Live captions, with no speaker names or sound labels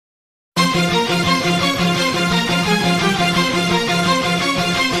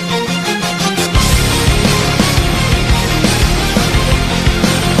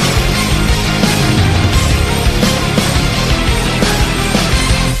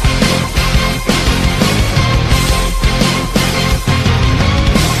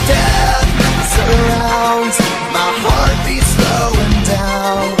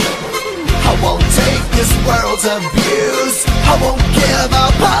world's abuse. I won't give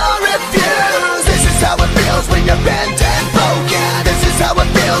up or refuse. This is how it feels when you're bent and broken. This is how it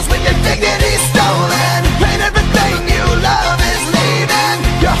feels when your dignity's stolen, and everything you love is leaving.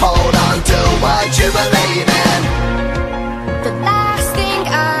 You hold on to what you believe in. The last thing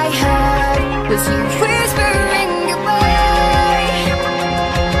I heard was you whispering goodbye,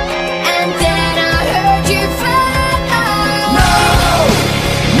 and then I heard you fly. No,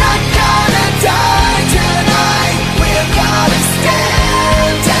 not gonna die tonight. We're gonna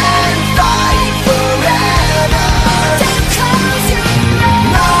stand and fight forever. Don't close your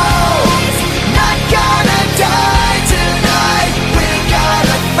No, eyes. not gonna die tonight. We're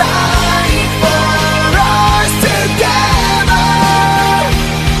gonna fight for ours together.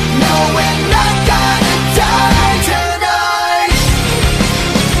 No, we're not gonna die tonight.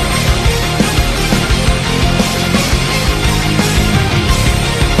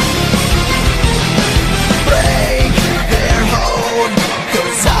 Break their hold,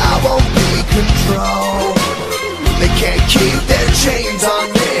 'cause I won't be controlled. They can't keep their chains on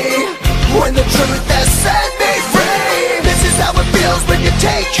me when the truth has set me free. This is how it feels when you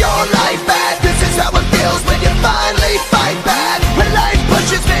take your life back. This is how it feels when you finally fight back. When life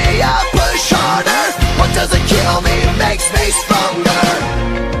pushes me, I push harder. What doesn't kill me makes me stronger.